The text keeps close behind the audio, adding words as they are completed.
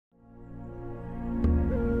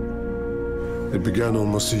It began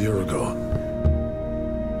almost a year ago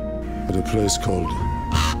at a place called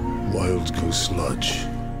Wild Goose Lodge.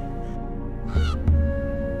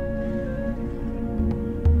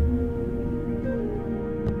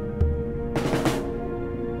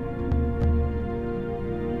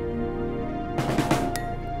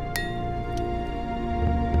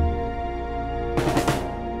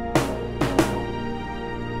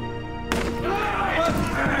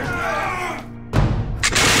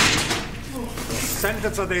 The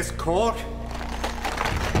sentence of this court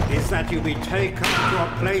is that you be taken to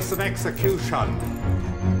a place of execution.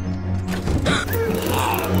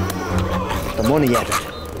 The money,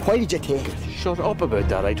 Edward. Why did you take it? Shut up about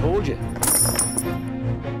that, I told you.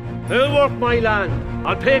 Who'll work my land?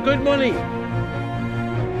 I'll pay good money.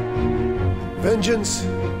 Vengeance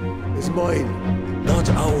is mine, not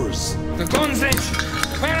ours. The guns, Lynch!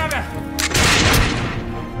 Where are they?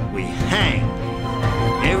 We hang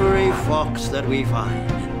every fox that we find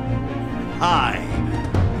high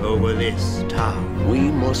over this town.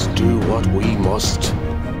 We must do what we must.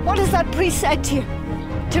 What has that priest said to you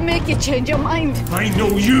to make you change your mind? I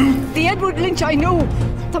know you! The Edward Lynch I know,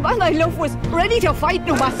 the man I love, was ready to fight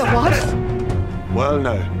no matter what. Well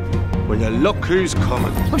now, will you look who's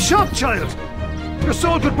coming? I'm shocked, child. Your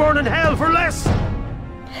soul could burn in hell for less.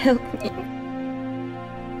 Help me.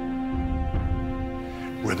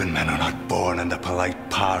 Ribbon men are not born in the polite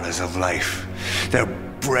parlours of life. They're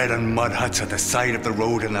bred in mud huts at the side of the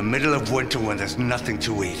road in the middle of winter when there's nothing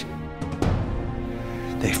to eat.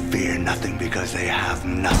 They fear nothing because they have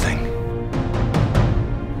nothing.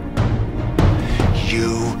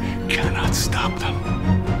 You cannot stop them.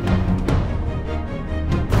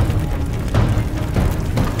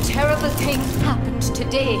 Terrible thing happened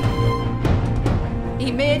today.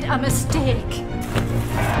 He made a mistake.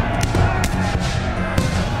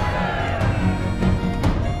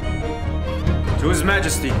 To His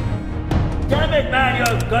Majesty. Damn it, man,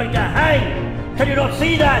 you're going to hang! Can you not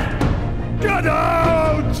see that? Get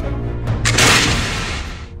out!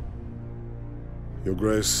 Your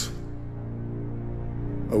Grace,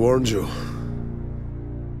 I warned you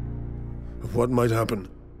of what might happen.